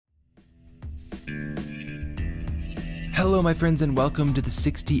Hello, my friends, and welcome to the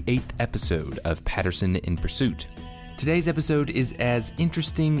 68th episode of Patterson in Pursuit. Today's episode is as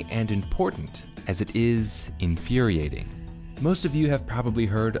interesting and important as it is infuriating. Most of you have probably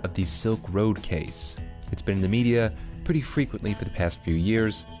heard of the Silk Road case. It's been in the media pretty frequently for the past few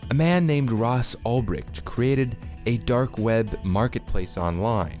years. A man named Ross Ulbricht created a dark web marketplace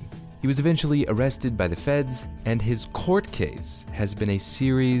online. He was eventually arrested by the feds, and his court case has been a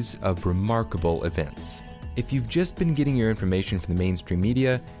series of remarkable events. If you've just been getting your information from the mainstream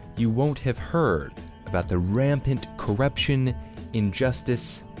media, you won't have heard about the rampant corruption,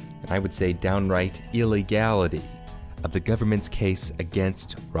 injustice, and I would say downright illegality of the government's case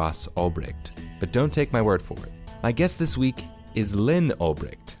against Ross Ulbricht. But don't take my word for it. My guest this week is Lynn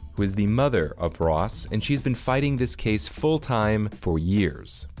Ulbricht, who is the mother of Ross, and she's been fighting this case full-time for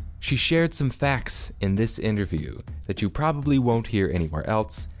years. She shared some facts in this interview that you probably won't hear anywhere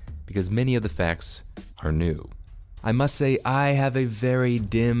else, because many of the facts are new. I must say I have a very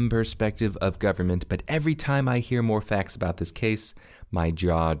dim perspective of government, but every time I hear more facts about this case, my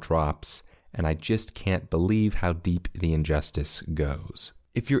jaw drops, and I just can't believe how deep the injustice goes.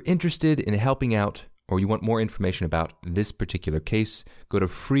 If you're interested in helping out, or you want more information about this particular case, go to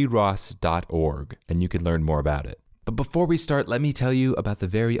freeross.org, and you can learn more about it. But before we start, let me tell you about the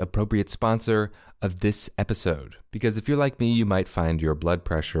very appropriate sponsor of this episode, because if you're like me, you might find your blood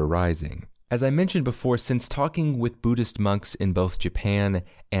pressure rising. As I mentioned before, since talking with Buddhist monks in both Japan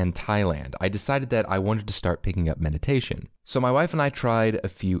and Thailand, I decided that I wanted to start picking up meditation. So my wife and I tried a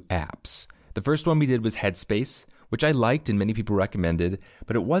few apps. The first one we did was Headspace, which I liked and many people recommended,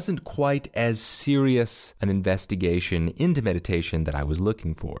 but it wasn't quite as serious an investigation into meditation that I was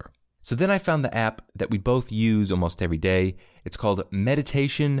looking for. So then I found the app that we both use almost every day. It's called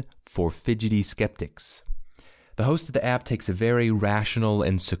Meditation for Fidgety Skeptics. The host of the app takes a very rational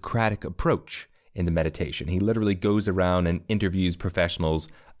and Socratic approach into meditation. He literally goes around and interviews professionals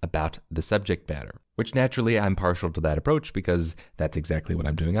about the subject matter, which naturally I'm partial to that approach because that's exactly what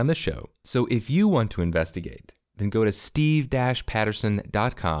I'm doing on this show. So if you want to investigate, then go to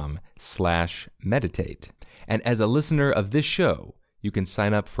steve-patterson.com/meditate. And as a listener of this show, you can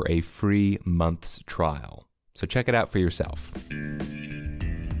sign up for a free month's trial. So check it out for yourself.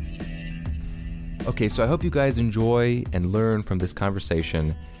 Okay, so I hope you guys enjoy and learn from this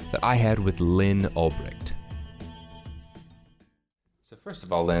conversation that I had with Lynn Ulbricht. So first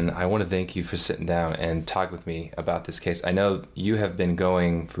of all, Lynn, I want to thank you for sitting down and talk with me about this case. I know you have been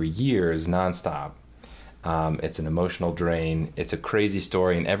going for years nonstop. It's an emotional drain. It's a crazy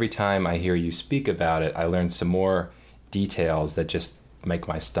story, and every time I hear you speak about it, I learn some more details that just make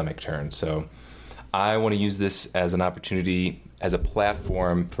my stomach turn. So I want to use this as an opportunity, as a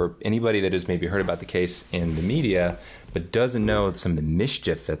platform for anybody that has maybe heard about the case in the media but doesn't know some of the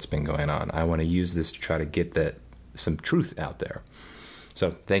mischief that's been going on. I want to use this to try to get some truth out there.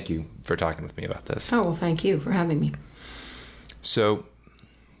 So thank you for talking with me about this. Oh, well, thank you for having me. So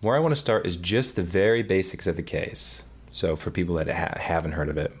where I want to start is just the very basics of the case. So for people that haven't heard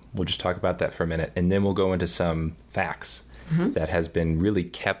of it, we'll just talk about that for a minute, and then we'll go into some facts that has been really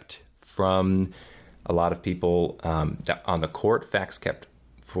kept from a lot of people on the court, facts kept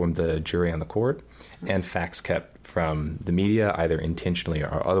from the jury on the court, and facts kept from the media, either intentionally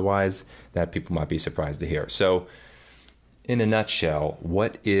or otherwise, that people might be surprised to hear. So in a nutshell,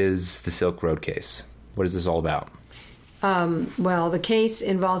 what is the Silk Road case? What is this all about? Well, the case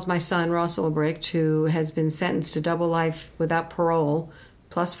involves my son, Ross Ulbricht, who has been sentenced to double life without parole,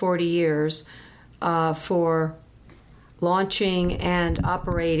 plus 40 years, for launching and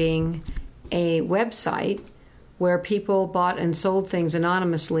operating a website where people bought and sold things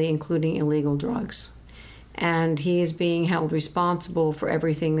anonymously, including illegal drugs. And he is being held responsible for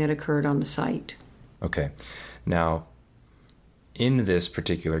everything that occurred on the site. Okay. Now, in this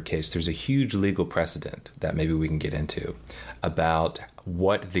particular case, there's a huge legal precedent that maybe we can get into about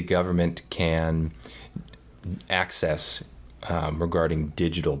what the government can access regarding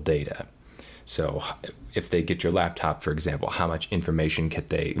digital data. So if they get your laptop, for example, how much information could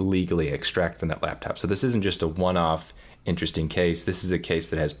they legally extract from that laptop? So this isn't just a one-off interesting case. This is a case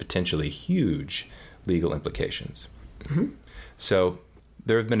that has potentially huge legal implications. Mm-hmm. So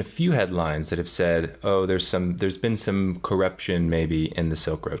there have been a few headlines that have said, oh, there's been some corruption maybe in the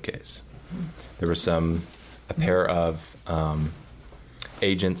Silk Road case. There was a pair of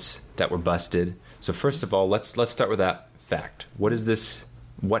agents that were busted. So first of all, let's start with that fact. What is this?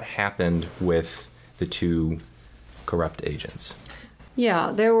 What happened with the two corrupt agents?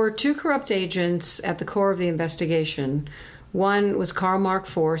 Yeah, there were two corrupt agents at the core of the investigation. One was Carl Mark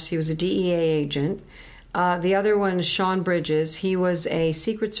Force. He was a DEA agent. The other one is Sean Bridges. He was a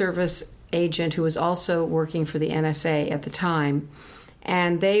Secret Service agent who was also working for the NSA at the time.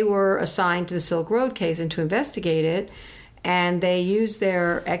 And they were assigned to the Silk Road case and to investigate it. And they used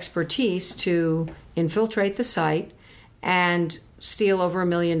their expertise to infiltrate the site and steal over $1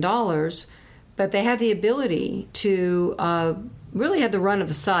 million. But they had the ability to really had the run of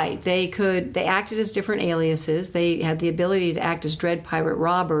the site. They acted as different aliases. They had the ability to act as Dread Pirate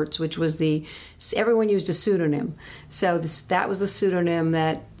Roberts, which was everyone used a pseudonym. So that was the pseudonym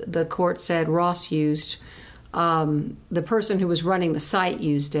that the court said Ross used. The person who was running the site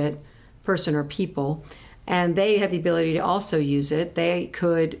used it, person or people, and they had the ability to also use it. They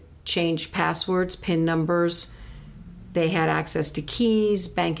could change passwords, PIN numbers. They had access to keys,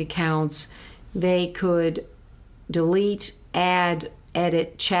 bank accounts. They could delete, add,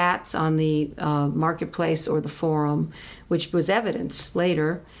 edit chats on the marketplace or the forum, which was evidence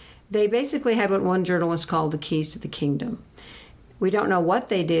later. They basically had what one journalist called the keys to the kingdom. We don't know what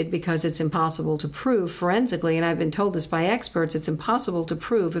they did because it's impossible to prove forensically, and I've been told this by experts, it's impossible to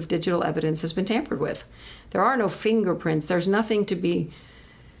prove if digital evidence has been tampered with. There are no fingerprints. There's nothing to be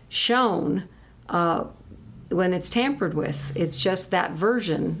shown when it's tampered with. It's just that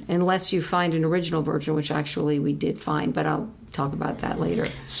version, unless you find an original version, which actually we did find, but I'll talk about that later.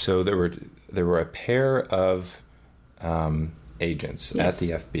 So there were a pair of agents at the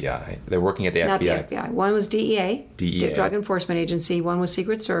FBI. They're working at the FBI. Not the FBI. One was DEA, Drug Enforcement Agency. One was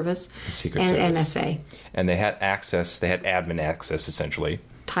Secret Service, and NSA. And they had access. They had admin access, essentially.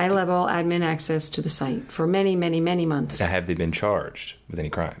 High-level admin access to the site for many, many, many months. Now, have they been charged with any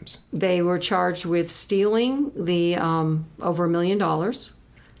crimes? They were charged with stealing the over $1 million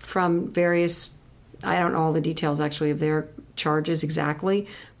from various. I don't know all the details actually of their charges exactly,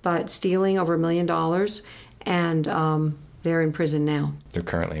 but stealing over $1 million, and they're in prison now. They're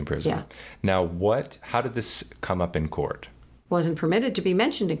currently in prison. Yeah. Now, how did this come up in court? Wasn't permitted to be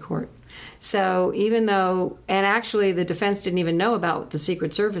mentioned in court. So even though, and actually the defense didn't even know about the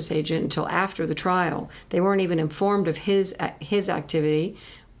Secret Service agent until after the trial. They weren't even informed of his activity,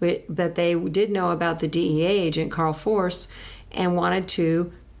 but they did know about the DEA agent, Carl Force, and wanted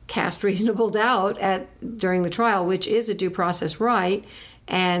to cast reasonable doubt during the trial, which is a due process right.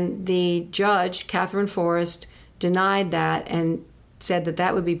 And the judge, Catherine Forrest, denied that and said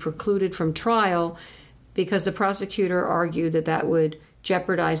that would be precluded from trial because the prosecutor argued that would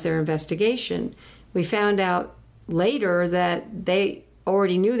jeopardize their investigation. We found out later that they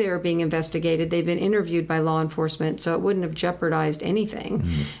already knew they were being investigated. They'd been interviewed by law enforcement, so it wouldn't have jeopardized anything.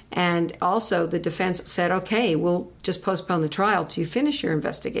 Mm-hmm. And also the defense said, okay, we'll just postpone the trial till you finish your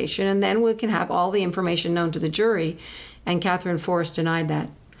investigation, and then we can have all the information known to the jury. And Catherine Forrest denied that.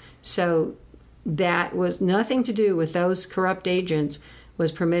 So that was nothing to do with those corrupt agents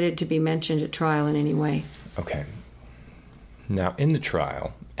was permitted to be mentioned at trial in any way. Okay. Now, in the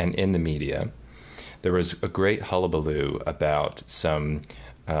trial and in the media, there was a great hullabaloo about some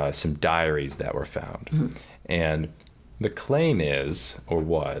diaries that were found. Mm-hmm. And the claim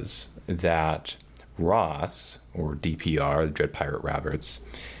was that Ross, or DPR, the Dread Pirate Roberts,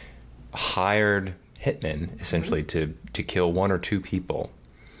 hired hitmen, essentially, mm-hmm. to kill one or two people.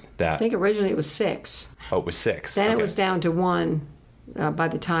 I think originally it was 6. Oh, it was 6. Then it was down to 1 by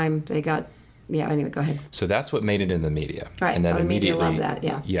the time they got... Yeah, anyway, go ahead. So that's what made it in the media. Right. And then the immediately... media loved that,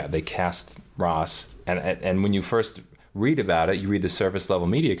 yeah. Yeah, they cast Ross. And when you first read about it, you read the surface-level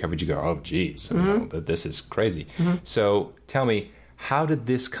media coverage, you go, oh, geez, mm-hmm. This is crazy. Mm-hmm. So tell me, how did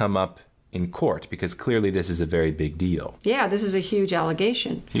this come up in court? Because clearly this is a very big deal. Yeah, this is a huge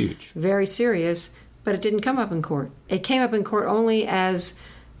allegation. Huge. Very serious, but it didn't come up in court. It came up in court only as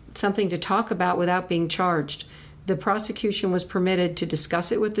something to talk about without being charged. The prosecution was permitted to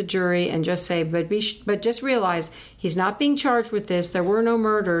discuss it with the jury and just say, but just realize he's not being charged with this. There were no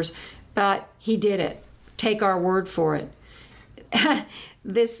murders, but he did it. Take our word for it.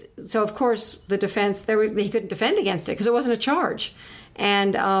 So of course the defense, he couldn't defend against it because it wasn't a charge.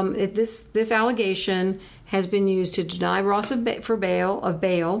 And this allegation has been used to deny Ross of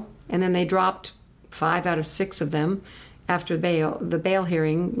bail, and then they dropped 5 out of 6 of them after the bail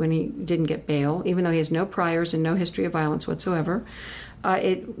hearing when he didn't get bail, even though he has no priors and no history of violence whatsoever.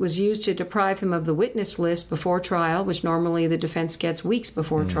 It was used to deprive him of the witness list before trial, which normally the defense gets weeks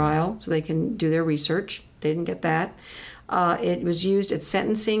before trial so they can do their research. They didn't get that. It was used at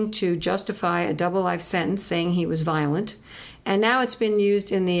sentencing to justify a double life sentence, saying he was violent. And now it's been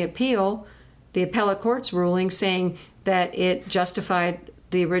used in the appellate court's ruling, saying that it justified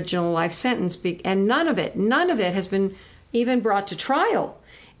the original life sentence, and none of it has been even brought to trial.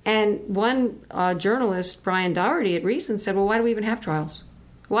 And one journalist, Brian Dougherty at Reason, said, well, why do we even have trials?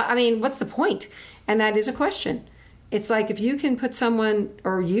 Well, I mean, what's the point? And that is a question. It's like if you can put someone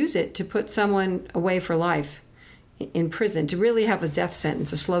or use it to put someone away for life in prison, to really have a death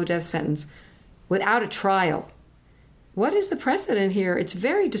sentence, a slow death sentence, without a trial. What is the precedent here? It's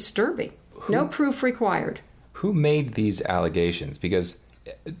very disturbing. No proof required. Who made these allegations? Because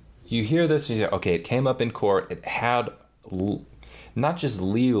you hear this and you say, okay, it came up in court. It had not just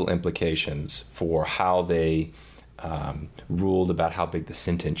legal implications for how they ruled about how big the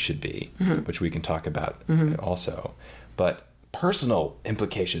sentence should be, which we can talk about also, but personal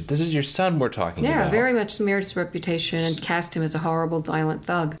implications. This is your son we're talking about. Yeah, very much smeared his reputation and cast him as a horrible, violent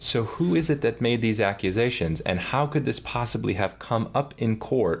thug. So who is it that made these accusations, and how could this possibly have come up in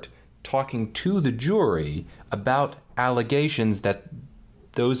court talking to the jury about allegations that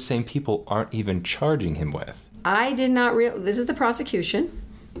those same people aren't even charging him with? I did not this is the prosecution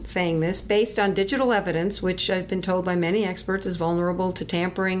saying this, based on digital evidence, which I've been told by many experts is vulnerable to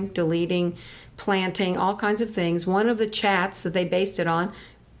tampering, deleting, planting, all kinds of things. One of the chats that they based it on,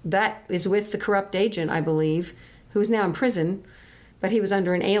 that is with the corrupt agent, I believe, who's now in prison, but he was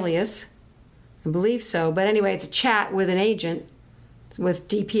under an alias. I believe so. But anyway, it's a chat with an agent, with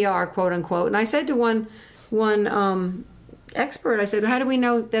DPR, quote unquote. And I said to one expert, I said, how do we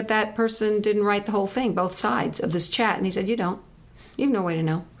know that that person didn't write the whole thing, both sides of this chat? And he said, you don't. You have no way to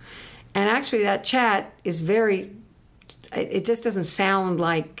know. And actually that chat is it just doesn't sound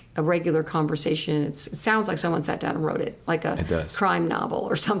like a regular conversation. It sounds like someone sat down and wrote it, like a crime novel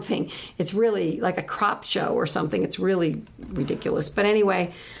or something. It's really like a crop show or something. It's really ridiculous. But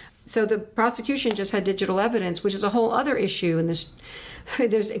anyway, so the prosecution just had digital evidence, which is a whole other issue. And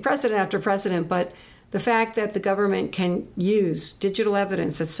there's precedent after precedent, but the fact that the government can use digital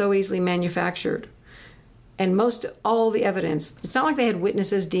evidence that's so easily manufactured, and all the evidence, it's not like they had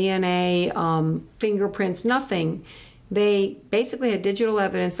witnesses, DNA, fingerprints, nothing. They basically had digital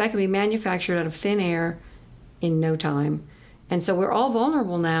evidence that can be manufactured out of thin air in no time. And so we're all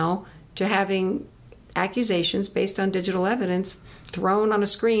vulnerable now to having accusations based on digital evidence thrown on a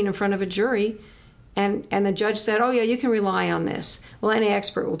screen in front of a jury. And the judge said, oh, yeah, you can rely on this. Well, any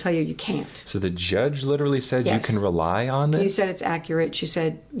expert will tell you you can't. So the judge literally said yes. You can rely on this? You said it's accurate. She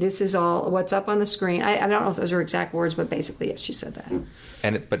said, this is all what's up on the screen. I don't know if those are exact words, but basically, yes, she said that.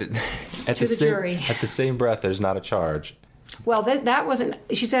 At the same breath, there's not a charge. Well, that wasn't,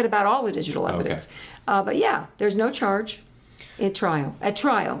 she said about all the digital evidence. Okay. But yeah, there's no charge at trial.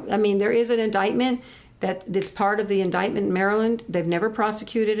 I mean, there is an indictment that's part of the indictment in Maryland. They've never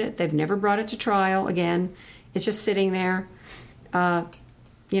prosecuted it. They've never brought it to trial again. It's just sitting there, for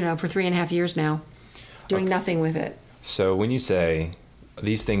 3.5 years now, doing nothing with it. So when you say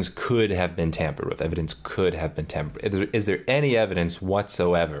these things could have been tampered with, evidence could have been tampered, is there any evidence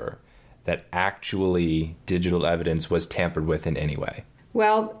whatsoever that actually digital evidence was tampered with in any way?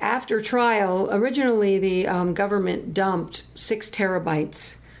 Well, after trial, originally the government dumped 6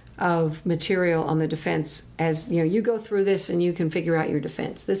 terabytes of material on the defense. As you go through this and you can figure out your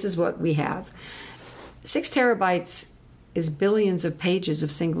defense. This is what we have. 6 terabytes is billions of pages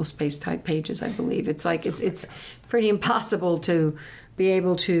of single space type pages, I believe. It's like it's pretty impossible to be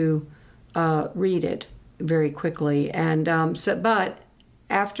able to read it very quickly. And but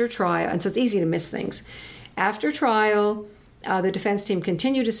after trial, and so it's easy to miss things. After trial, the defense team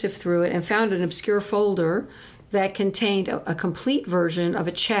continued to sift through it and found an obscure folder that contained a complete version of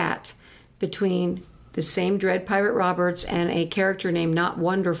a chat between the same Dread Pirate Roberts and a character named Not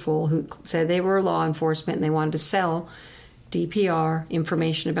Wonderful, who said they were law enforcement and they wanted to sell DPR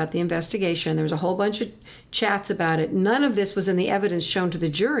information about the investigation. There was a whole bunch of chats about it. None of this was in the evidence shown to the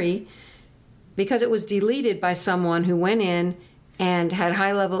jury because it was deleted by someone who went in and had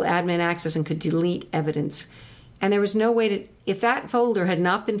high-level admin access and could delete evidence. And there was no way to, if that folder had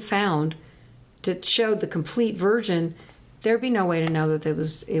not been found to show the complete version, there'd be no way to know that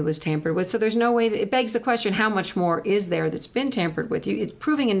it was tampered with. So there's no way it begs the question, how much more is there that's been tampered with?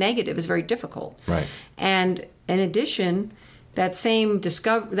 Proving a negative is very difficult. Right. And in addition, that same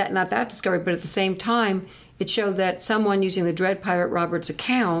discovery, not that discovery, but at the same time, it showed that someone using the Dread Pirate Roberts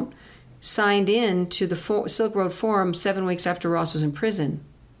account signed in to the Silk Road Forum 7 weeks after Ross was in prison,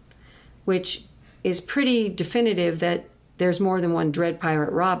 which is pretty definitive that there's more than one Dread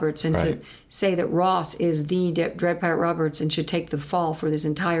Pirate Roberts, and right. To say that Ross is the Dread Pirate Roberts and should take the fall for this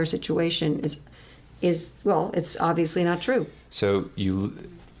entire situation is it's obviously not true. So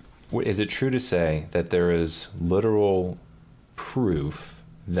is it true to say that there is literal proof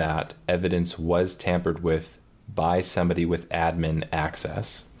that evidence was tampered with by somebody with admin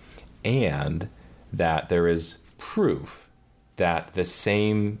access, and that there is proof that the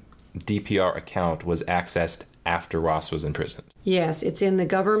same DPR account was accessed after Ross was in prison? Yes, it's in the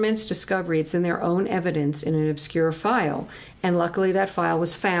government's discovery. It's in their own evidence in an obscure file. And luckily that file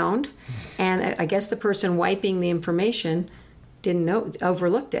was found. And I guess the person wiping the information didn't know,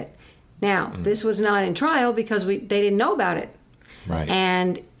 overlooked it. Now, this was not in trial because they didn't know about it. Right.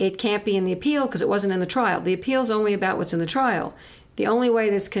 And it can't be in the appeal because it wasn't in the trial. The appeal is only about what's in the trial. The only way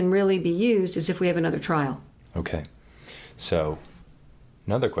this can really be used is if we have another trial. Okay. So,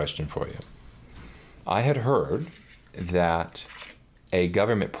 another question for you. I had heard that a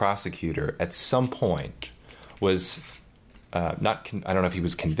government prosecutor at some point was I don't know if he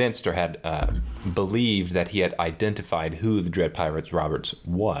was convinced or had believed that he had identified who the Dread Pirates Roberts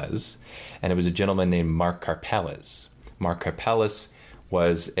was, and it was a gentleman named Mark Karpeles. Mark Karpeles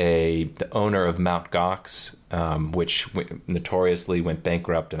was the owner of Mt. Gox, which notoriously went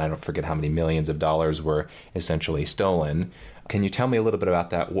bankrupt, and I don't forget how many millions of dollars were essentially stolen. Can you tell me a little bit about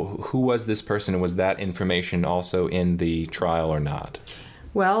that? Who was this person, and was that information also in the trial or not?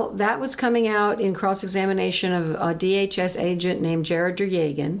 Well, that was coming out in cross-examination of a DHS agent named Jared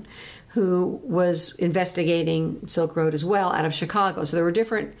Dryagan, who was investigating Silk Road as well out of Chicago. So there were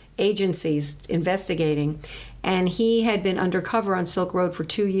different agencies investigating, and he had been undercover on Silk Road for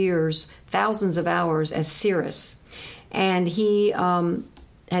 2 years, thousands of hours as Cirrus. And he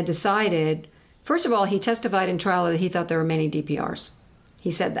had decided, first of all, he testified in trial that he thought there were many DPRs.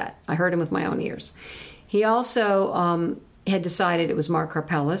 He said that. I heard him with my own ears. He also had decided it was Mark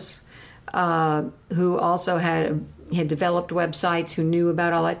Karpeles, who also had developed websites, who knew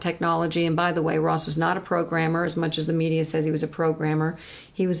about all that technology. And by the way, Ross was not a programmer, as much as the media says he was a programmer.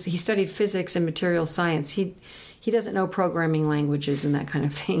 He studied physics and material science. He doesn't know programming languages and that kind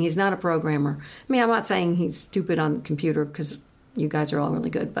of thing. He's not a programmer. I mean, I'm not saying he's stupid on the computer, because you guys are all really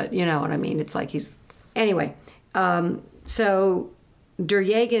good, but you know what I mean. It's like he's... Anyway, so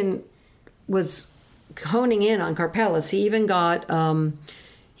Dryagan was honing in on Karpeles. He even got...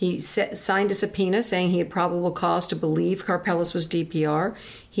 signed a subpoena saying he had probable cause to believe Karpeles was DPR.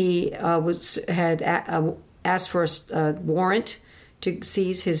 He had asked for a warrant to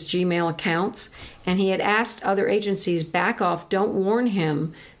seize his Gmail accounts, and he had asked other agencies, back off, don't warn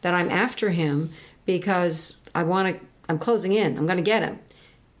him that I'm after him because I'm closing in, I'm going to get him.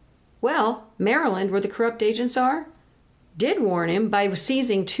 Well, Maryland, where the corrupt agents are, did warn him by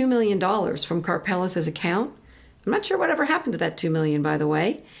seizing $2 million from Karpeles' account. I'm not sure whatever happened to that $2 million, by the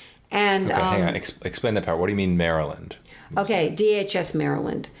way. And okay, hang on. Explain that part. What do you mean Maryland? Okay, DHS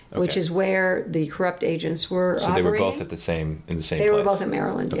Maryland, which is where the corrupt agents were operating. So they were both in the same place. They were both in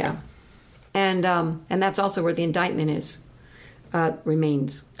Maryland, okay. Yeah. And that's also where the indictment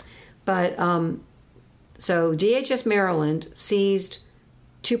remains. But so DHS Maryland seized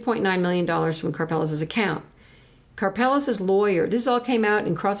 $2.9 million from Karpeles' account. Karpeles' lawyer, this all came out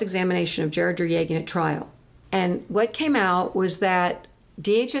in cross-examination of Jared Dryagan at trial. And what came out was that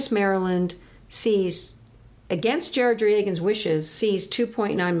DHS Maryland seized, against Jared Dryagan's wishes, seized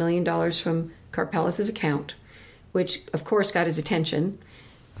 $2.9 million from Karpeles' account, which of course got his attention.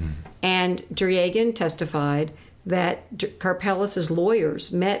 And Dryagan testified that Karpeles'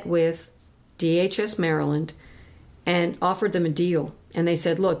 lawyers met with DHS Maryland and offered them a deal. And they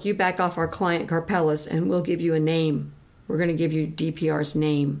said, look, you back off our client Karpeles and we'll give you a name. We're going to give you DPR's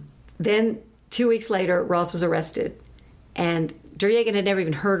name. Then 2 weeks later, Ross was arrested. And Dryagan had never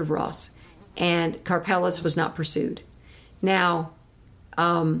even heard of Ross. And Karpeles was not pursued. Now,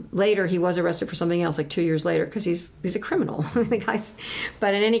 later he was arrested for something else, like 2 years later, because he's a criminal.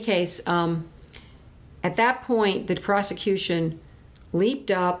 But in any case, at that point, the prosecution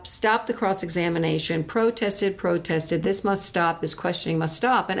leaped up, stopped the cross-examination, protested, this must stop, this questioning must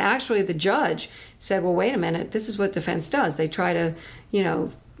stop. And actually the judge said, well, wait a minute, this is what defense does. They try to, he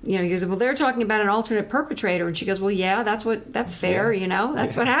goes, well, they're talking about an alternate perpetrator. And she goes, well, yeah, that's fair,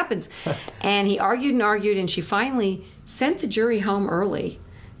 that's what happens. And he argued, and she finally sent the jury home early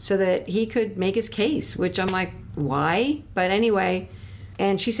so that he could make his case, which I'm like, why? But anyway,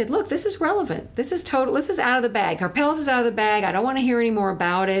 and she said, look, this is relevant. This is out of the bag. Karpeles is out of the bag. I don't want to hear any more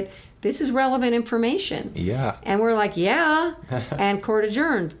about it. This is relevant information. Yeah. And we're like, yeah. And court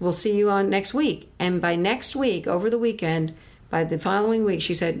adjourned. We'll see you on next week. And by next week, over the weekend, by the following week,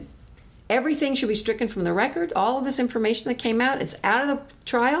 she said, everything should be stricken from the record. All of this information that came out, it's out of the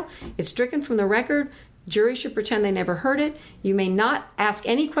trial. It's stricken from the record. Jury should pretend they never heard it. You may not ask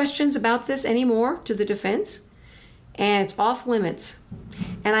any questions about this anymore to the defense. And it's off limits.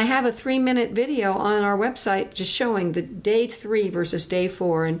 And I have a 3-minute video on our website just showing the day 3 versus day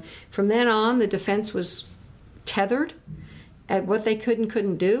 4. And from then on, the defense was tethered at what they could and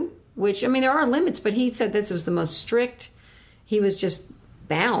couldn't do, which, there are limits, but he said this was the most strict. He was just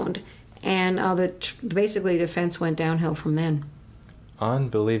bound. And basically the defense went downhill from then.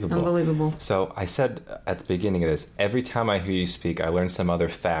 Unbelievable. So I said at the beginning of this, every time I hear you speak, I learn some other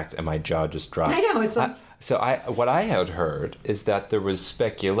fact and my jaw just drops. I know, it's like... What I had heard is that there was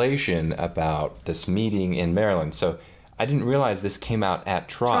speculation about this meeting in Maryland. So I didn't realize this came out at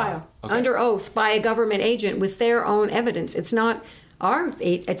trial. Okay. Under oath by a government agent with their own evidence. It's not our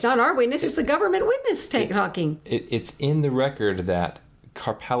witness, it's the government witness talking. It's in the record that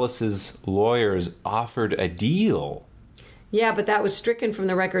Karpelis's lawyers offered a deal. Yeah, but that was stricken from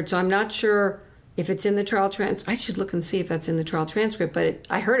the record, so I'm not sure if it's in the trial transcript. I should look and see if that's in the trial transcript, but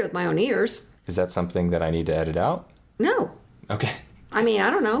I heard it with my own ears. Is that something that I need to edit out? No. Okay. I mean, I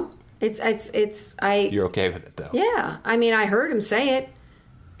don't know. You're okay with it, though? Yeah. I mean, I heard him say it.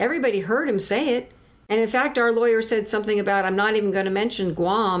 Everybody heard him say it. And in fact, our lawyer said something about, I'm not even going to mention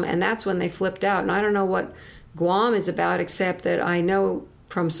Guam, and that's when they flipped out. And I don't know what Guam is about, except that I know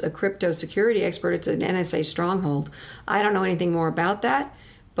from a crypto security expert, it's an NSA stronghold. I don't know anything more about that.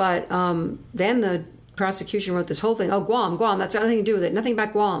 But then the prosecution wrote this whole thing. Oh, Guam, that's got nothing to do with it. Nothing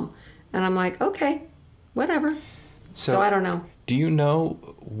about Guam. And I'm like, okay, whatever. So I don't know. Do you know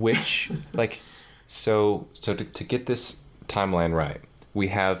which, so to get this timeline right, we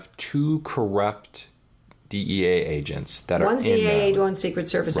have two corrupt DEA agents that one's are in DEA, Maryland. one's Secret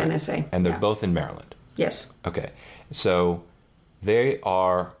Service, right. NSA. And they're both in Maryland. Yes. Okay. So they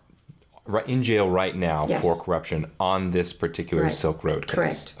are in jail right now for corruption on this particular Silk Road case.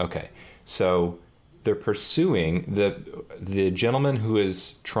 Correct. Okay. So they're pursuing the gentleman who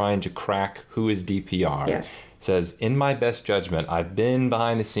is trying to crack who is DPR. Yes. Says, in my best judgment, I've been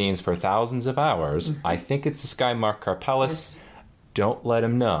behind the scenes for thousands of hours. I think it's this guy, Mark Karpelis. Yes. Don't let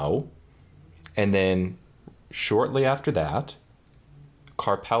him know. And then shortly after that,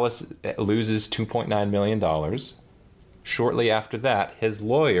 Karpelis loses $2.9 million. Shortly after that, his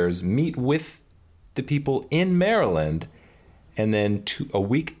lawyers meet with the people in Maryland. And then 2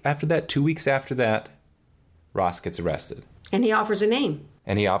 weeks after that, Ross gets arrested. And he offers a name.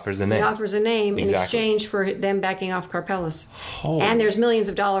 He offers a name in exchange for them backing off Karpelis. And there's millions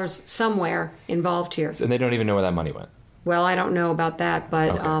of dollars somewhere involved here. And they don't even know where that money went. Well, I don't know about that,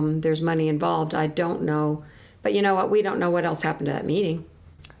 but there's money involved. I don't know. But you know what? We don't know what else happened to that meeting.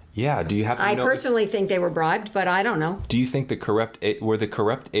 Yeah, do you happen to know? I personally think they were bribed, but I don't know. Do you think were the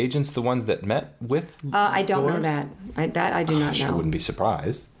corrupt agents the ones that met with I don't know that. I do not know. I wouldn't be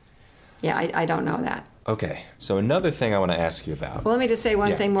surprised. Yeah, I don't know that. Okay, so another thing I want to ask you about. Well, let me just say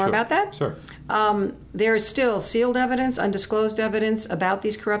one thing more about that. Sure. There is still sealed evidence, undisclosed evidence about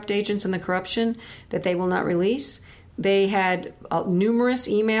these corrupt agents and the corruption that they will not release. They had numerous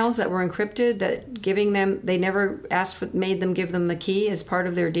emails that were encrypted that they never made them give them the key as part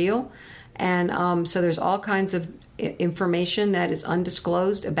of their deal. And so there's all kinds of information that is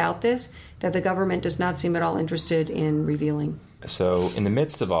undisclosed about this that the government does not seem at all interested in revealing. So in the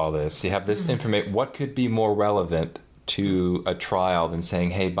midst of all this, you have this information. What could be more relevant to a trial than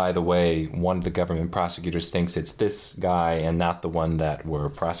saying, hey, by the way, one of the government prosecutors thinks it's this guy and not the one that we're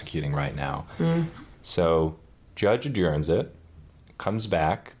prosecuting right now. So judge adjourns it, comes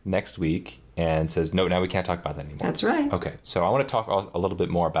back next week and says, no, now we can't talk about that anymore. That's right. Okay, so I want to talk a little bit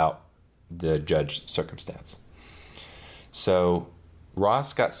more about the judge's circumstance. So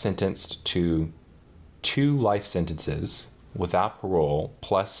Ross got sentenced to 2 life sentences without parole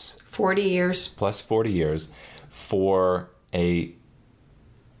plus 40 years for a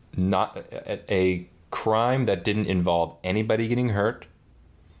crime that didn't involve anybody getting hurt,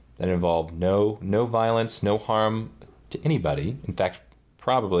 that involved no violence, no harm to anybody. In fact,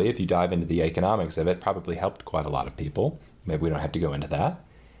 probably if you dive into the economics of it, probably helped quite a lot of people. Maybe we don't have to go into that.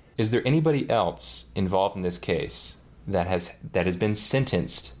 Is there anybody else involved in this case that has been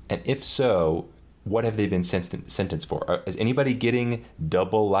sentenced, and if so, what have they been sentenced for? Is anybody getting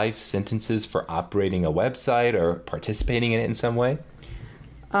double life sentences for operating a website or participating in it in some way?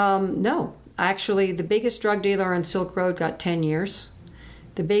 No. Actually, the biggest drug dealer on Silk Road got 10 years.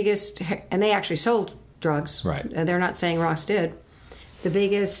 The biggest, and they actually sold drugs. Right. They're not saying Ross did. The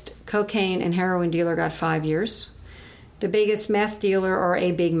biggest cocaine and heroin dealer got 5 years. The biggest meth dealer, or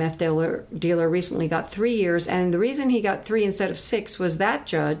a big meth dealer recently got 3 years. And the reason he got 3 instead of 6 was that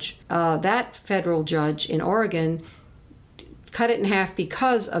judge, that federal judge in Oregon, cut it in half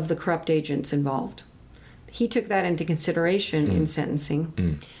because of the corrupt agents involved. He took that into consideration in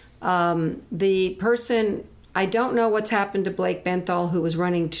sentencing. The person, I don't know what's happened to Blake Benthal, who was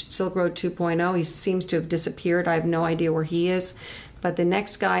running Silk Road 2.0. He seems to have disappeared. I have no idea where he is. But the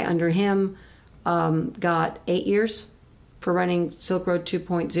next guy under him got 8 years for running Silk Road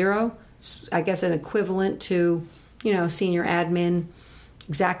 2.0. I guess an equivalent to, senior admin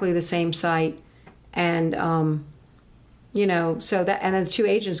exactly the same site, and so that, and then the two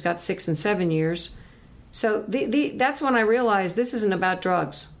agents got 6 and 7 years. So that's when I realized this isn't about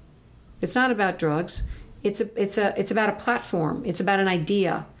drugs. It's not about drugs. It's about a platform. It's about an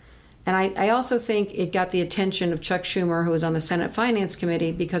idea. And I also think it got the attention of Chuck Schumer, who was on the Senate Finance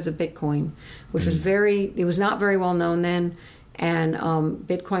Committee, because of Bitcoin, which was it was not very well known then. And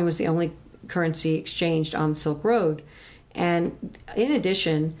Bitcoin was the only currency exchanged on the Silk Road. And in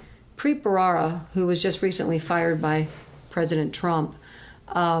addition, Preet Bharara, who was just recently fired by President Trump,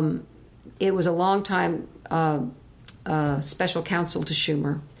 it was a long-time special counsel to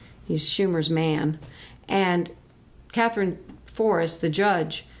Schumer. He's Schumer's man. And Catherine Forrest, the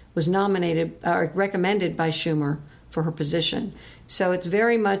judge, was recommended by Schumer for her position. So it's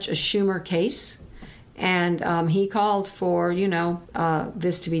very much a Schumer case. And he called for,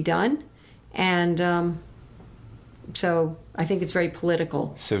 this to be done. And so I think it's very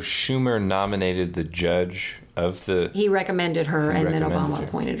political. So Schumer nominated the judge of the... He recommended her, and then Obama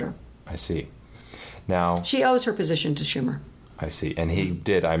appointed her. I see. Now... She owes her position to Schumer. I see. And he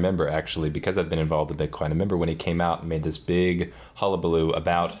did, I remember actually, because I've been involved in Bitcoin, I remember when he came out and made this big hullabaloo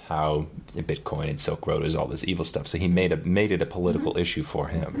about how Bitcoin and Silk Road is all this evil stuff. So he made it a political issue for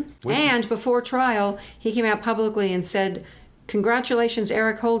him. And before trial, he came out publicly and said, "Congratulations,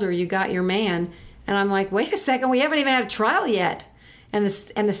 Eric Holder, you got your man." And I'm like, wait a second, we haven't even had a trial yet. And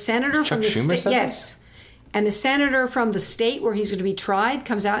the senator from the state, yes. And the senator from the state where he's going to be tried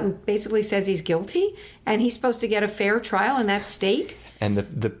comes out and basically says he's guilty, and he's supposed to get a fair trial in that state. And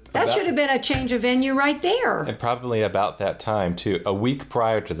that should have been a change of venue right there. And probably about that time, too. A week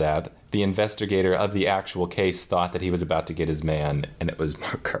prior to that, the investigator of the actual case thought that he was about to get his man, and it was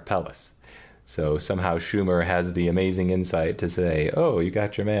Mark Karpeles. So somehow Schumer has the amazing insight to say, oh, you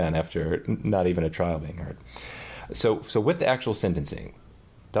got your man, after not even a trial being heard. So with the actual sentencing,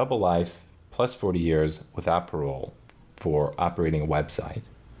 double life plus 40 years without parole for operating a website.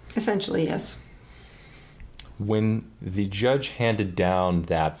 Essentially, yes. When the judge handed down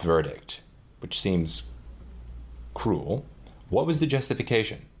that verdict, which seems cruel, what was the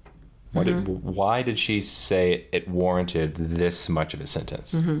justification? Why did she say it warranted this much of a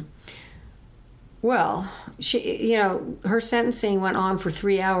sentence? Mm-hmm. Well, she, her sentencing went on for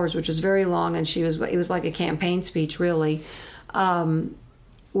 3 hours, which was very long, and it was like a campaign speech, really,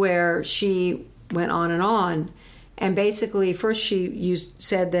 where she went on. And basically, first she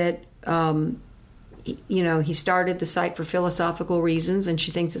said that, he started the site for philosophical reasons, and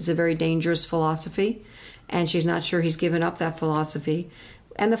she thinks it's a very dangerous philosophy, and she's not sure he's given up that philosophy.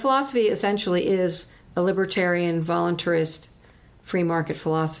 And the philosophy essentially is a libertarian, voluntarist, free market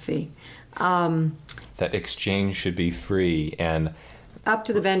philosophy. That exchange should be free and up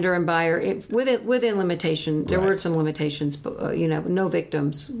to the vendor and buyer, within limitations. There Right. were some limitations, but no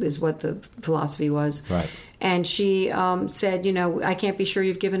victims is what the philosophy was. Right. And she said, I can't be sure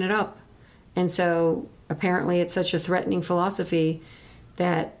you've given it up. And so apparently it's such a threatening philosophy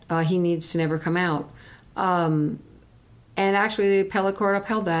that he needs to never come out. And actually the appellate court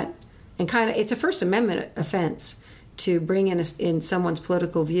upheld that. And it's a First Amendment offense to bring in someone's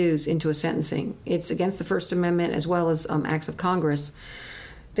political views into a sentencing. It's against the First Amendment as well as acts of Congress.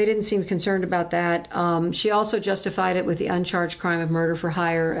 They didn't seem concerned about that. She also justified it with the uncharged crime of murder for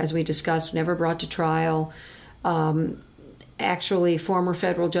hire, as we discussed, never brought to trial. Actually, former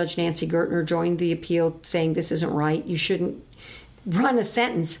federal judge Nancy Gertner joined the appeal saying this isn't right. You shouldn't run a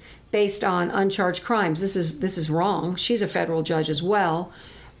sentence based on uncharged crimes. This is wrong. She's a federal judge as well.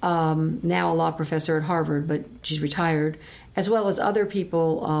 Now a law professor at Harvard, but she's retired, as well as other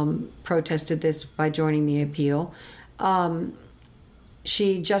people protested this by joining the appeal.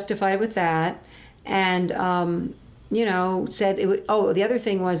 She justified with that and, said, the other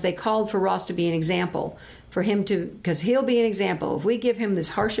thing was they called for Ross to be an example, for him because he'll be an example. If we give him this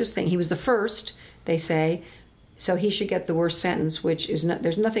harshest thing, he was the first, they say, so he should get the worst sentence, which is not,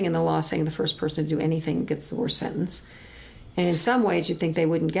 there's nothing in the law saying the first person to do anything gets the worst sentence. And in some ways, you'd think they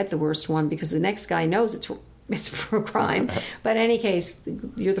wouldn't get the worst one because the next guy knows it's for a crime. But in any case,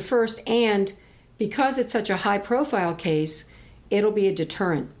 you're the first. And because it's such a high-profile case, it'll be a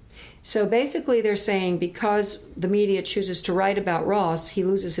deterrent. So basically, they're saying because the media chooses to write about Ross, he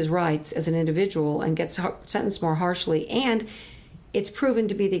loses his rights as an individual and gets sentenced more harshly. And it's proven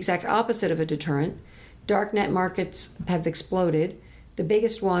to be the exact opposite of a deterrent. Darknet markets have exploded. The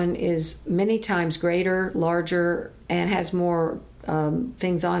biggest one is many times greater, larger, and has more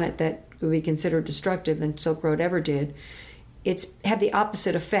things on it that would be considered destructive than Silk Road ever did. It's had the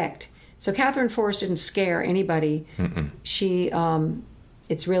opposite effect. So Catherine Forrest didn't scare anybody. Mm-mm. She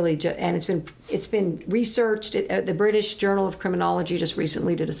It's really and it's been researched. The British Journal of Criminology just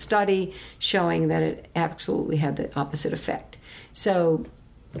recently did a study showing that it absolutely had the opposite effect. So,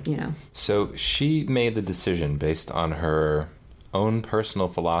 So she made the decision based on her own personal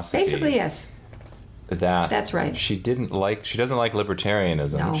philosophy. Basically, yes. That's right. She doesn't like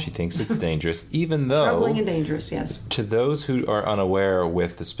libertarianism. No. She thinks it's dangerous, even though troubling and dangerous. Yes. To those who are unaware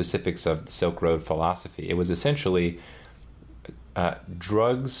with the specifics of the Silk Road philosophy, it was essentially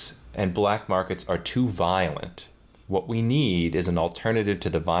drugs and black markets are too violent. What we need is an alternative to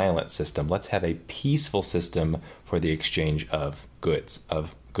the violent system. Let's have a peaceful system for the exchange of goods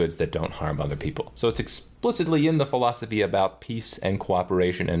that don't harm other people. So it's explicitly in the philosophy about peace and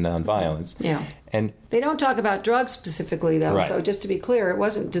cooperation and nonviolence. Yeah. And they don't talk about drugs specifically, though. Right. So just to be clear, it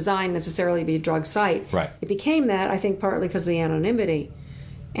wasn't designed necessarily to be a drug site. Right. It became that, I think, partly because of the anonymity,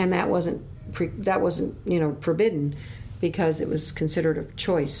 and that wasn't forbidden because it was considered a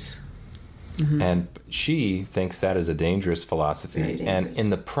choice. Mm-hmm. And she thinks that is a dangerous philosophy. Very dangerous. And in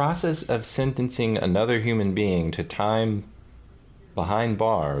the process of sentencing another human being to time behind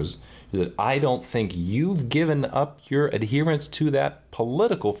bars, that I don't think you've given up your adherence to that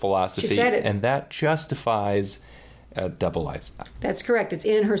political philosophy. She said it. And that justifies double life. That's correct. It's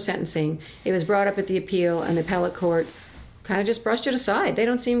in her sentencing. It was brought up at the appeal, and the appellate court kind of just brushed it aside. They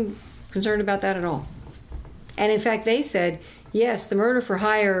don't seem concerned about that at all. And in fact, they said, yes, the murder for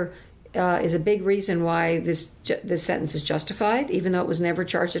hire is a big reason why this sentence is justified, even though it was never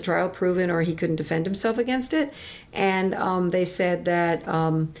charged at trial, proven, or he couldn't defend himself against it. And they said that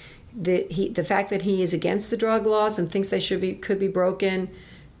the fact that he is against the drug laws and thinks they could be broken,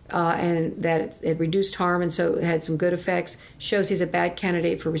 and that it reduced harm, and so it had some good effects, shows he's a bad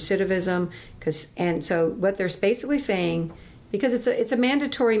candidate for recidivism. And so what they're basically saying, because it's a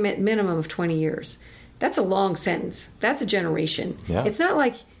mandatory minimum of 20 years. That's a long sentence. That's a generation. Yeah. It's not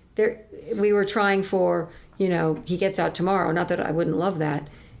like we were trying for, he gets out tomorrow. Not that I wouldn't love that.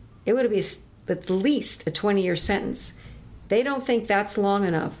 It would be at least a 20-year sentence. They don't think that's long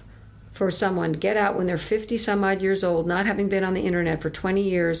enough for someone to get out when they're 50-some-odd years old, not having been on the internet for 20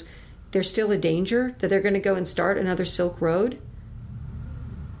 years. There's still a danger that they're going to go and start another Silk Road.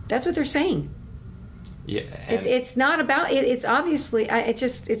 That's what they're saying. Yeah, it's not about it. It's obviously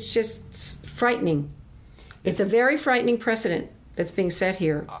it's just frightening. It's a very frightening precedent that's being set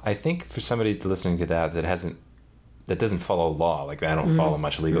here. I think for somebody listening to that doesn't follow law, like I don't follow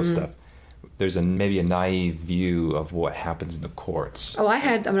much legal stuff, there's maybe a naive view of what happens in the courts. Oh, I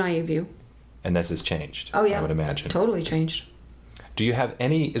had a naive view. And this has changed. Oh, yeah. I would imagine. Totally changed.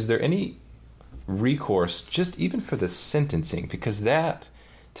 Is there any recourse just even for the sentencing? Because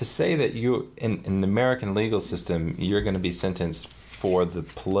to say that you, in the American legal system, you're going to be sentenced for the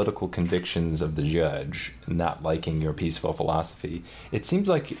political convictions of the judge, not liking your peaceful philosophy, it seems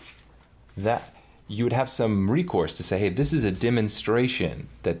like that you would have some recourse to say, hey, this is a demonstration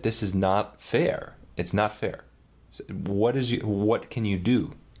that this is not fair. It's not fair. So what can you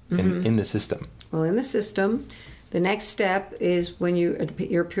do in the system? Well, in the system, the next step is when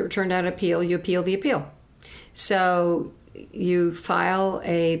you're turned out appeal, you appeal the appeal. So you file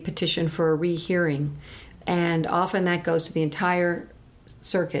a petition for a rehearing, and often that goes to the entire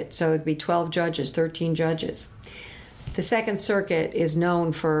circuit. So it'd be 12 judges, 13 judges. The Second Circuit is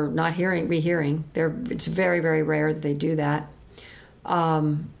known for not rehearing. It's very, very rare that they do that,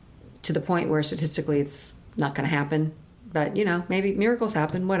 to the point where statistically it's not going to happen. But, maybe miracles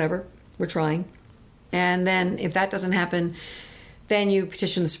happen, whatever. We're trying. And then if that doesn't happen, then you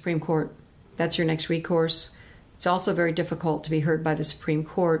petition the Supreme Court. That's your next recourse. It's also very difficult to be heard by the Supreme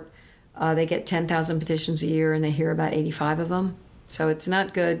Court. They get 10,000 petitions a year, and they hear about 85 of them. So it's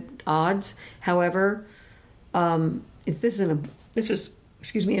not good odds. However, this is an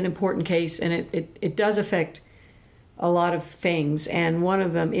important case, and it does affect a lot of things. And one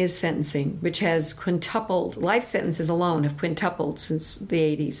of them is sentencing, which has quintupled. Life sentences alone have quintupled since the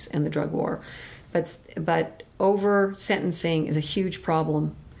 80s and the drug war. But over sentencing is a huge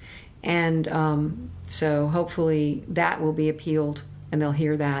problem. And so hopefully that will be appealed, and they'll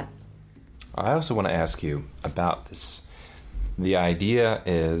hear that. I also want to ask you about this. The idea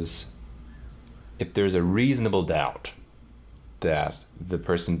is, if there's a reasonable doubt that the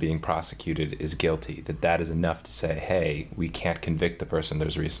person being prosecuted is guilty, that is enough to say, hey, we can't convict the person,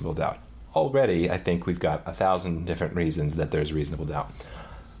 there's reasonable doubt. Already, I think we've got 1,000 different reasons that there's reasonable doubt.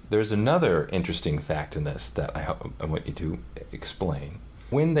 There's another interesting fact in this that I want you to explain.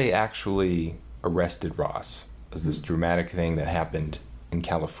 When they actually arrested Ross, was this dramatic thing that happened in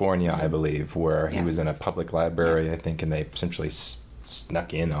California, I believe, where he was in a public library, I think, and they essentially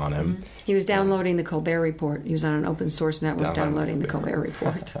snuck in on him. Mm-hmm. He was downloading the Colbert Report. He was on an open source network downloading the Colbert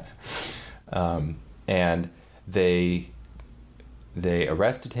Report. And they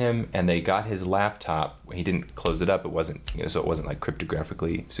arrested him, and they got his laptop. He didn't close it up. It wasn't, so it wasn't like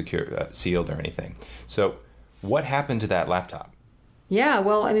cryptographically secure, sealed or anything. So what happened to that laptop? Yeah,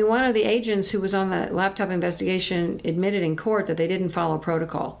 well, I mean, one of the agents who was on the laptop investigation admitted in court that they didn't follow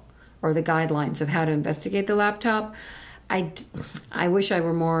protocol or the guidelines of how to investigate the laptop. I wish I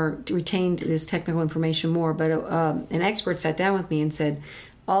were retained this technical information more, but an expert sat down with me and said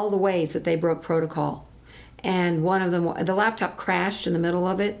all the ways that they broke protocol. And one of them, the laptop crashed in the middle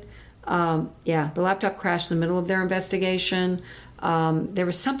of it. The laptop crashed in the middle of their investigation. There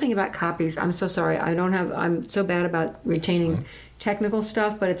was something about copies. I'm so sorry. I'm so bad about retaining technical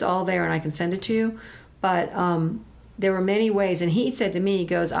stuff, but it's all there and I can send it to you. But there were many ways. And he said to me, he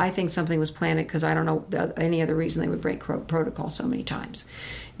goes, I think something was planted because I don't know any other reason they would break protocol so many times.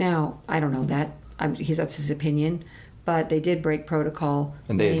 Now, I don't know that. That's his opinion. But they did break protocol.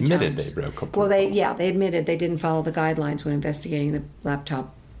 And they admitted they broke protocol. Well, they admitted they didn't follow the guidelines when investigating the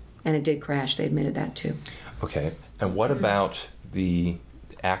laptop. And it did crash. They admitted that too. Okay. And what about the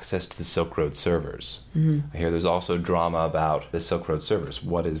access to the Silk Road servers? Mm-hmm. I hear there's also drama about the Silk Road servers.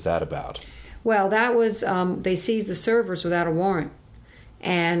 What is that about? Well, that was, they seized the servers without a warrant.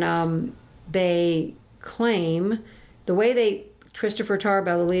 And they claim, Christopher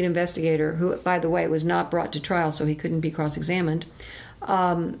Tarbell, the lead investigator, who, by the way, was not brought to trial, so he couldn't be cross-examined,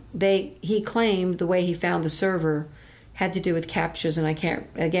 he claimed the way he found the server had to do with CAPTCHAs, and I can't,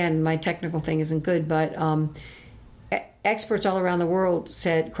 again, my technical thing isn't good, but experts all around the world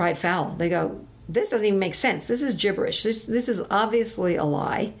cried foul. They go, this doesn't even make sense. This is gibberish. This is obviously a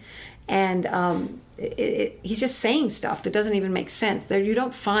lie. And he's just saying stuff that doesn't even make sense. You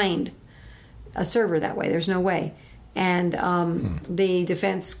don't find a server that way. There's no way. And the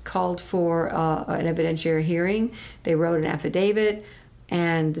defense called for an evidentiary hearing. They wrote an affidavit,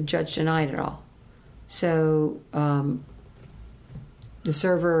 and the judge denied it all. So the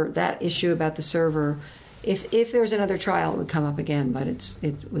server, that issue about the server, if there was another trial, it would come up again, but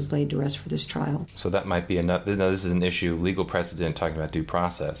it was laid to rest for this trial. So that might be another. No, this is an issue, legal precedent, talking about due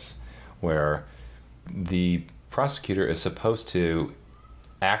process, where the prosecutor is supposed to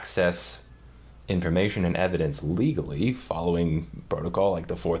access information and evidence legally, following protocol like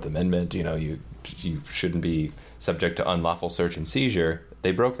the Fourth Amendment. You shouldn't be subject to unlawful search and seizure.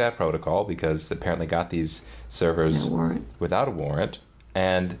 They broke that protocol because they apparently got these servers without a warrant,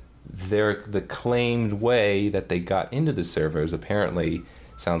 and the claimed way that they got into the servers apparently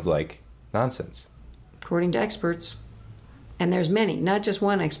sounds like nonsense. According to experts. And there's many, not just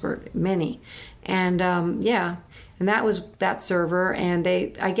one expert, many. And and that was that server. And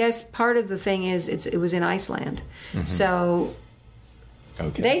I guess part of the thing is it was in Iceland. Mm-hmm. So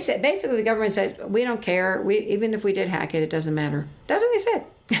okay. They said, basically the government said, we don't care. Even if we did hack it, it doesn't matter. That's what they said.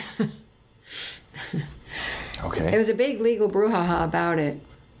 Okay. There was a big legal brouhaha about it.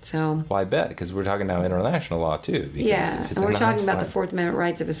 So. Well, I bet, because we're talking now international law too. Yeah, and we're talking about the Fourth Amendment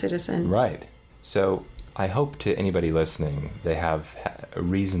rights of a citizen. Right. So I hope to anybody listening, they have a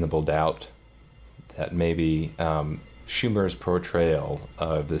reasonable doubt that maybe Schumer's portrayal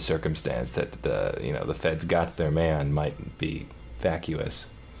of the circumstance that the feds got their man might be vacuous.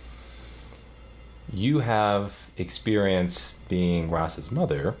 You have experience being Ross's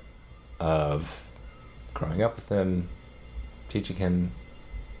mother, of growing up with him, teaching him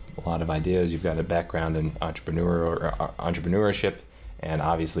a lot of ideas. You've got a background in entrepreneurship, and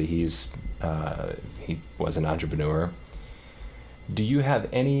obviously he was an entrepreneur. Do you have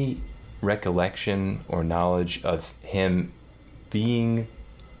any recollection or knowledge of him being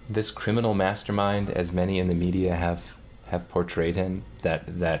this criminal mastermind, as many in the media have portrayed him?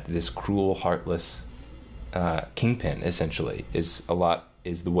 That this cruel, heartless kingpin essentially is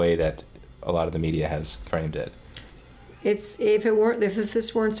the way that a lot of the media has framed it. If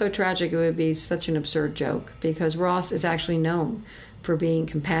this weren't so tragic, it would be such an absurd joke, because Ross is actually known for being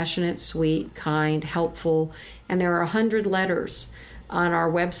compassionate, sweet, kind, helpful, and there are 100 letters on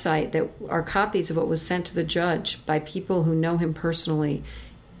our website that are copies of what was sent to the judge by people who know him personally,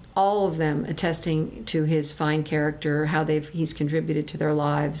 all of them attesting to his fine character, how he's contributed to their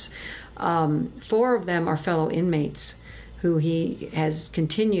lives. 4 of them are fellow inmates who he has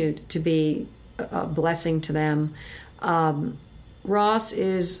continued to be a blessing to them. Ross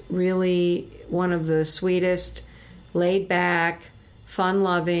is really one of the sweetest, laid-back,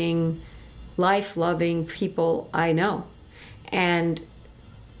 fun-loving, life-loving people I know. And,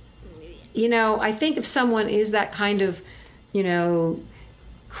 I think if someone is that kind of,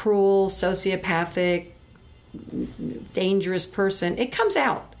 cruel, sociopathic, dangerous person. It comes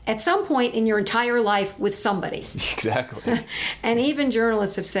out at some point in your entire life with somebody. Exactly. And even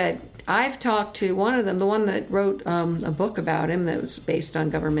journalists have said, I've talked to one of them, the one that wrote a book about him that was based on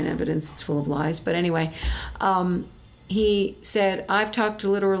government evidence that's full of lies. But anyway, he said, I've talked to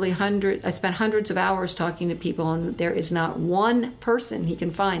literally I spent hundreds of hours talking to people, and there is not one person he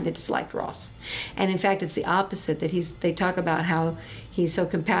can find that disliked Ross. And in fact, it's the opposite, that they talk about how he's so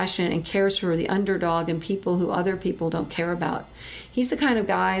compassionate and cares for the underdog and people who other people don't care about. He's the kind of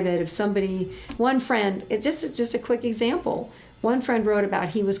guy that if one friend, it's just a quick example. One friend wrote about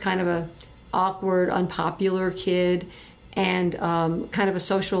he was kind of a awkward, unpopular kid and kind of a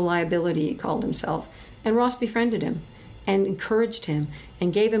social liability, he called himself. And Ross befriended him and encouraged him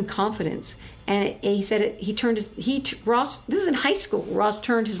and gave him confidence. And he said Ross, this is in high school, Ross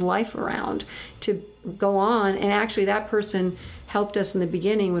turned his life around to go on. And actually that person helped us in the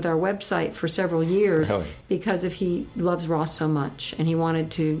beginning with our website for several years. Really? Because he loves Ross so much and he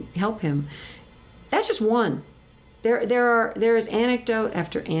wanted to help him. That's just one. There is anecdote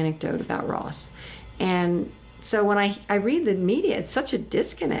after anecdote about Ross. And so when I read the media, it's such a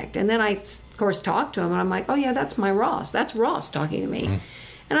disconnect. And then I, of course, talk to him, and I'm like, oh, yeah, that's my Ross. That's Ross talking to me. Mm.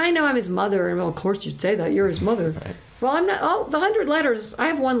 And I know I'm his mother, and, well, of course you'd say that. You're his mother. Right. Well, I'm not. Oh, the 100 letters, I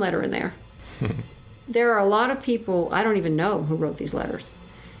have one letter in there. There are a lot of people I don't even know who wrote these letters.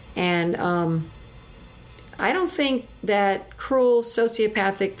 And I don't think that cruel,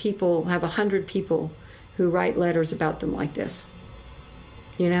 sociopathic people have 100 people who write letters about them like this.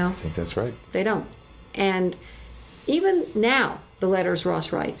 You know? I think that's right. They don't. And even now, the letters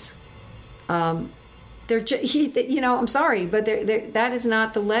Ross writes, I'm sorry, but that is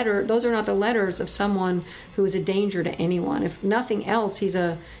not the letter. Those are not the letters of someone who is a danger to anyone. If nothing else, he's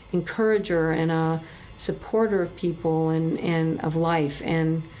a encourager and a supporter of people and of life.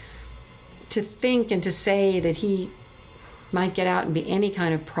 And to think and to say that he might get out and be any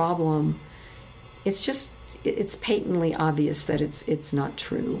kind of problem, it's patently obvious that it's not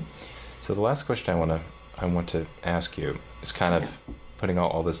true. So the last question I want to ask you is kind of putting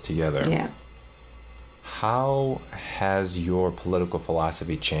all this together. Yeah. How has your political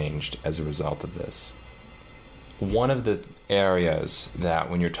philosophy changed as a result of this? One of the areas that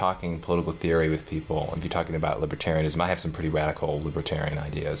when you're talking political theory with people, if you're talking about libertarianism, I have some pretty radical libertarian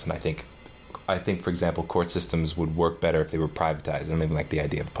ideas, and I think, for example, court systems would work better if they were privatized. I don't even like the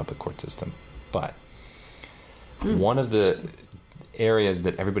idea of a public court system, but one of the areas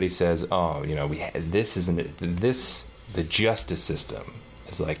that everybody says, the justice system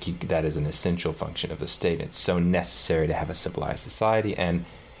is that is an essential function of the state. It's so necessary to have a civilized society, and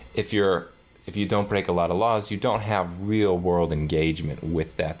if you don't break a lot of laws, you don't have real world engagement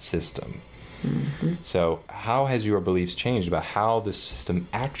with that system. Mm-hmm. So how has your beliefs changed about how the system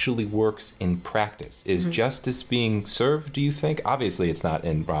actually works in practice? Is justice being served, do you think? Obviously it's not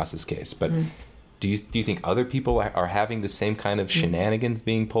in Ross's case, but do you think other people are having the same kind of shenanigans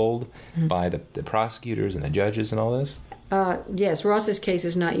being pulled by the prosecutors and the judges and all this? Yes, Ross's case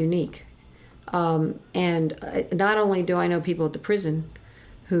is not unique. And not only do I know people at the prison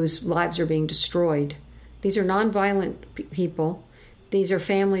whose lives are being destroyed, these are nonviolent people. These are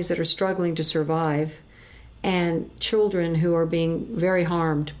families that are struggling to survive, and children who are being very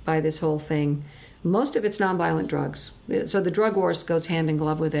harmed by this whole thing. Most of it's nonviolent drugs. So the drug wars goes hand in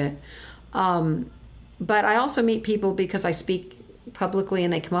glove with it. But I also meet people because I speak publicly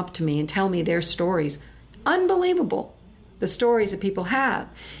and they come up to me and tell me their stories. Unbelievable, the stories that people have.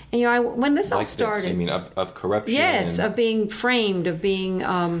 And, when this all started... You mean of corruption? Yes, of being framed, of being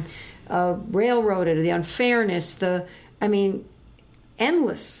railroaded, the unfairness,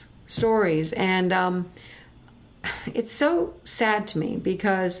 endless stories. And it's so sad to me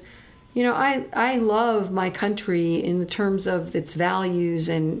because... I love my country in terms of its values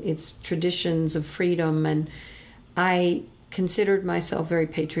and its traditions of freedom, and I considered myself very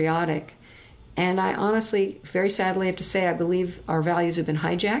patriotic. And I honestly, very sadly, have to say I believe our values have been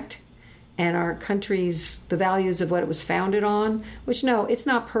hijacked, and our country's, the values of what it was founded on, which, no, it's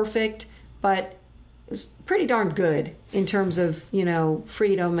not perfect, but it was pretty darn good in terms of,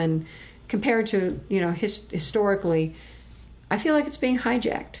 freedom, and compared to, historically, I feel like it's being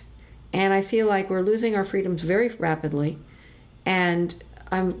hijacked. And I feel like we're losing our freedoms very rapidly, and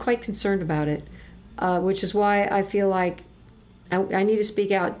I'm quite concerned about it, which is why I feel like I need to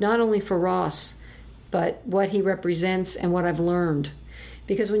speak out, not only for Ross, but what he represents and what I've learned.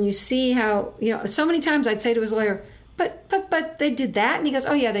 Because when you see how, so many times I'd say to his lawyer, but they did that? And he goes,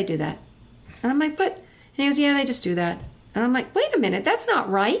 oh, yeah, they do that. And I'm like, but? And he goes, yeah, they just do that. And I'm like, wait a minute, that's not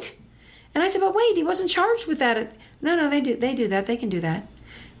right. And I said, but wait, he wasn't charged with that. No, they do that. They can do that.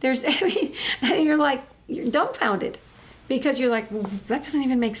 And you're like, you're dumbfounded. because you're like, well, that doesn't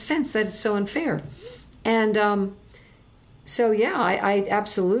even make sense. That it's so unfair. And so, yeah, I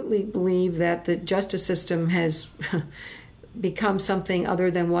absolutely believe that the justice system has become something other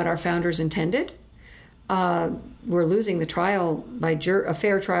than what our founders intended. We're losing the trial by a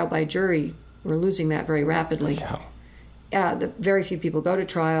fair trial by jury. We're losing that very rapidly. The very few people go to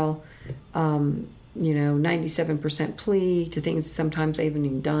trial. 97% plea to things sometimes I haven't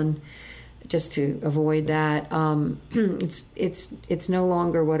even done, just to avoid that. It's no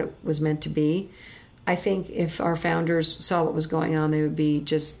longer what it was meant to be. I think if our founders saw what was going on, they would be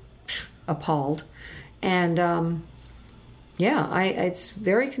just appalled. And it's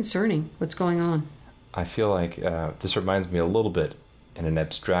very concerning what's going on. I feel like this reminds me a little bit, in an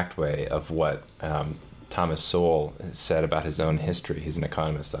abstract way, of what Thomas Sowell said about his own history. He's an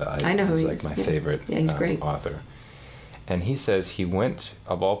economist. I know who he is. He's like my favorite he's great. Author. And he says he went,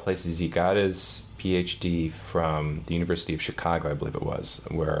 of all places, he got his PhD from the University of Chicago, I believe it was,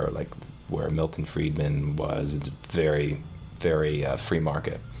 where Milton Friedman was. It's very, very free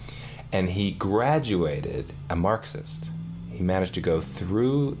market. And he graduated a Marxist. He managed to go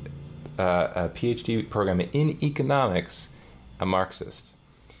through a PhD program in economics, a Marxist.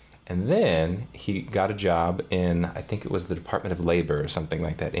 And then he got a job in, I think it was the Department of Labor or something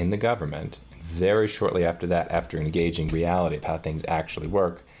like that, in the government. And very shortly after that, after engaging reality of how things actually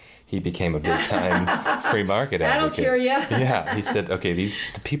work, he became a big-time free market advocate. I don't care, yeah. Yeah, he said, okay, the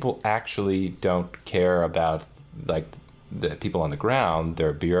people actually don't care about, like, the people on the ground.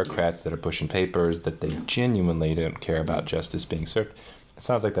 They're bureaucrats that are pushing papers, that they genuinely don't care about justice being served. It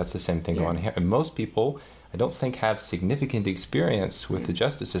sounds like that's the same thing going on here. And most people, I don't think, have significant experience with the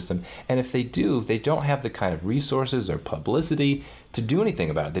justice system. And if they do, they don't have the kind of resources or publicity to do anything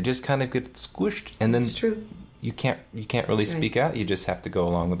about it. They just kind of get squished. And then it's true. You can't really speak out. You just have to go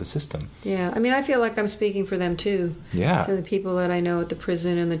along with the system. Yeah. I mean, I feel like I'm speaking for them, too. Yeah. So the people that I know at the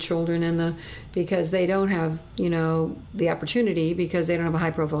prison and the children because they don't have, the opportunity, because they don't have a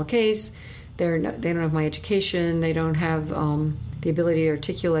high-profile case. They don't have my education. They don't have the ability to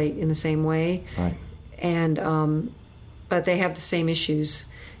articulate in the same way. Right. And but they have the same issues,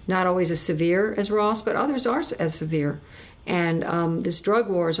 not always as severe as Ross, but others are as severe. And this drug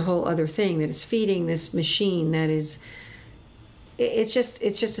war is a whole other thing that is feeding this machine. That is, it's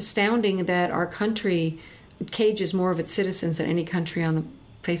just astounding that our country cages more of its citizens than any country on the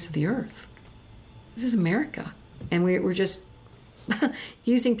face of the earth. This is America, and we're just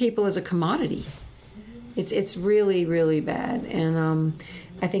using people as a commodity. It's really, really bad. And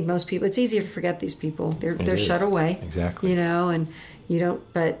I think most people, it's easier to forget these people. They're shut away. Exactly. And you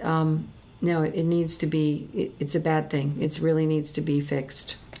don't, but no, it needs to be, it's a bad thing. It really needs to be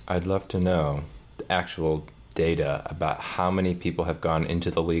fixed. I'd love to know the actual data about how many people have gone into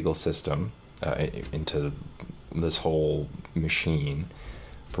the legal system, into this whole machine,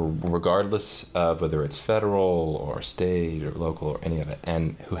 regardless of whether it's federal or state or local or any of it,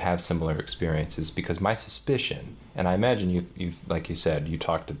 and who have similar experiences. Because my suspicion, and I imagine you've like you said, you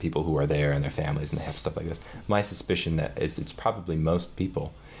talk to people who are there and their families and they have stuff like this. My suspicion that is it's probably most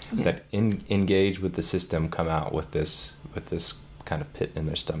people that engage with the system come out with this kind of pit in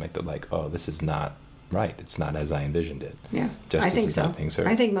their stomach that, like, oh, this is not right. It's not as I envisioned it. Yeah, Justice I think is so. not being served.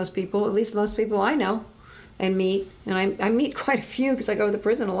 I think most people, at least most people I know and meet, and I meet quite a few because I go to the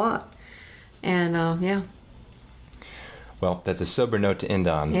prison a lot. And yeah. Well, that's a sober note to end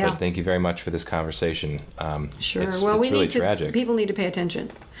on. Yeah. But thank you very much for this conversation. Sure. It's we really need to. tragic. People need to pay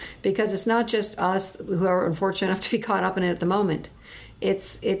attention, because it's not just us who are unfortunate enough to be caught up in it at the moment.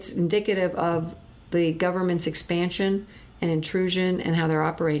 It's indicative of the government's expansion and intrusion and how they're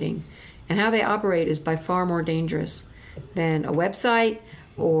operating. And how they operate is by far more dangerous than a website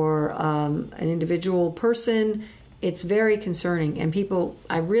or an individual person. It's very concerning. And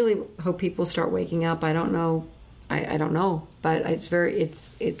I really hope people start waking up. I don't know. I don't know. But it's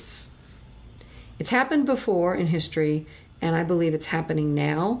happened before in history, and I believe it's happening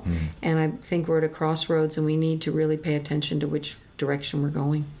now. Mm. And I think we're at a crossroads, and we need to really pay attention to which direction we're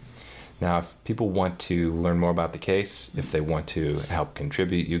going. Now, if people want to learn more about the case, if they want to help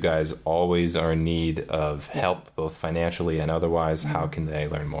contribute, you guys always are in need of help, both financially and otherwise. How can they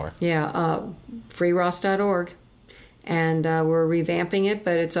learn more? Yeah, freeross.org. And we're revamping it,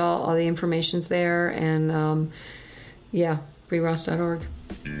 but it's all the information's there. And freeross.org.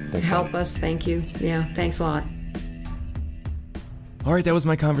 Help us. Thank you. Yeah, thanks a lot. All right, that was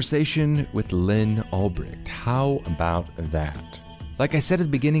my conversation with Lynn Ulbricht. How about that? Like I said at the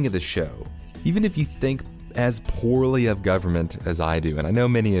beginning of the show, even if you think as poorly of government as I do, and I know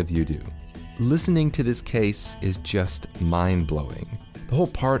many of you do, listening to this case is just mind-blowing. The whole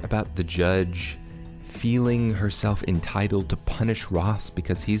part about the judge feeling herself entitled to punish Ross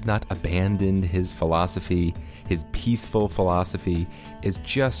because he's not abandoned his philosophy, his peaceful philosophy, is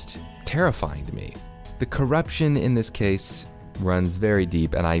just terrifying to me. The corruption in this case runs very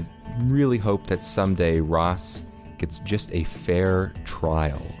deep, and I really hope that someday Ross gets just a fair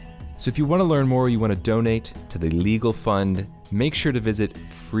trial. So if you want to learn more, you want to donate to the legal fund, make sure to visit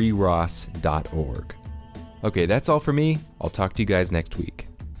freeross.org. Okay, that's all for me. I'll talk to you guys next week.